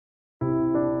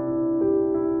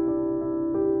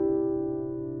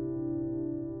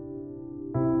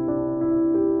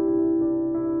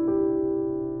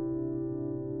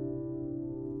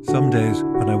Some days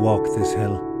when I walk this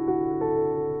hill,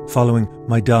 following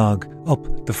my dog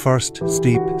up the first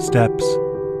steep steps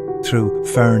through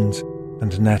ferns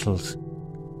and nettles,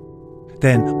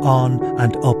 then on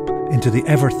and up into the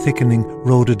ever-thickening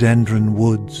rhododendron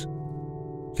woods,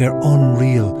 their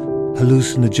unreal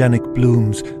hallucinogenic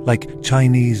blooms like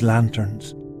Chinese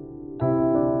lanterns.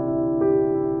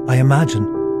 I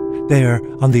imagine they're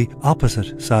on the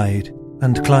opposite side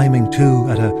and climbing too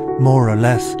at a more or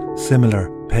less similar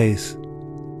pace.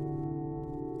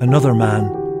 Another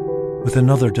man with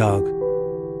another dog,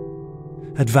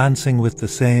 advancing with the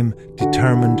same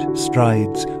determined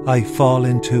strides I fall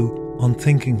into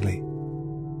unthinkingly,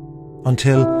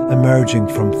 until emerging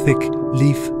from thick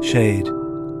leaf shade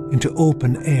into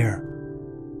open air,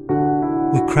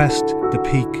 we crest the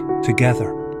peak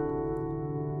together.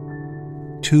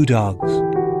 2 dogs,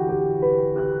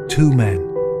 2 men,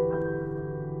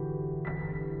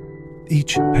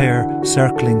 each pair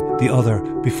circling the other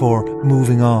before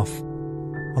moving off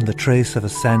on the trace of a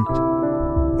scent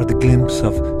or the glimpse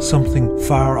of something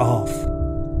far off,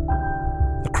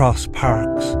 across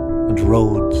parks and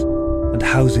roads and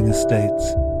housing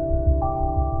estates,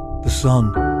 the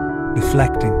sun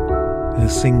reflecting in a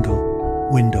single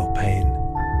window pane.